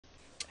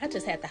I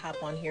just had to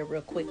hop on here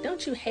real quick.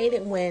 Don't you hate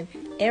it when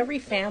every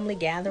family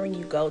gathering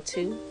you go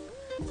to,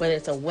 whether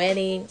it's a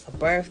wedding, a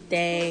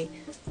birthday,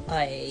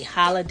 a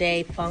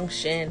holiday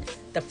function,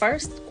 the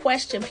first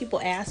question people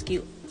ask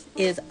you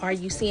is, are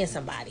you seeing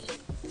somebody?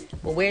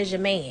 Well, where's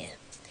your man?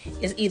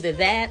 It's either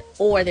that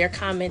or they're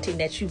commenting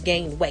that you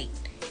gained weight.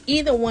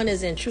 Either one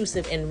is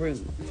intrusive and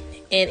rude.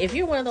 And if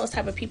you're one of those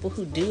type of people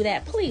who do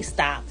that, please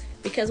stop.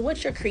 Because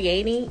what you're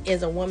creating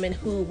is a woman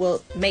who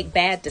will make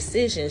bad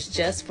decisions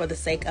just for the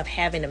sake of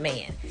having a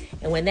man.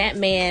 And when that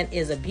man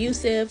is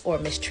abusive or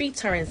mistreats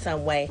her in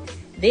some way,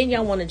 then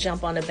y'all want to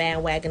jump on the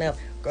bandwagon of,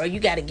 girl, you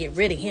got to get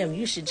rid of him.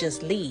 You should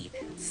just leave.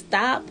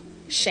 Stop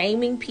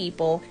shaming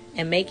people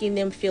and making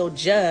them feel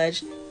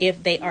judged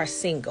if they are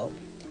single.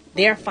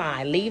 They're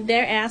fine. Leave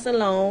their ass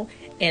alone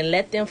and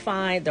let them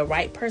find the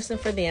right person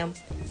for them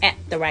at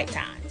the right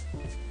time.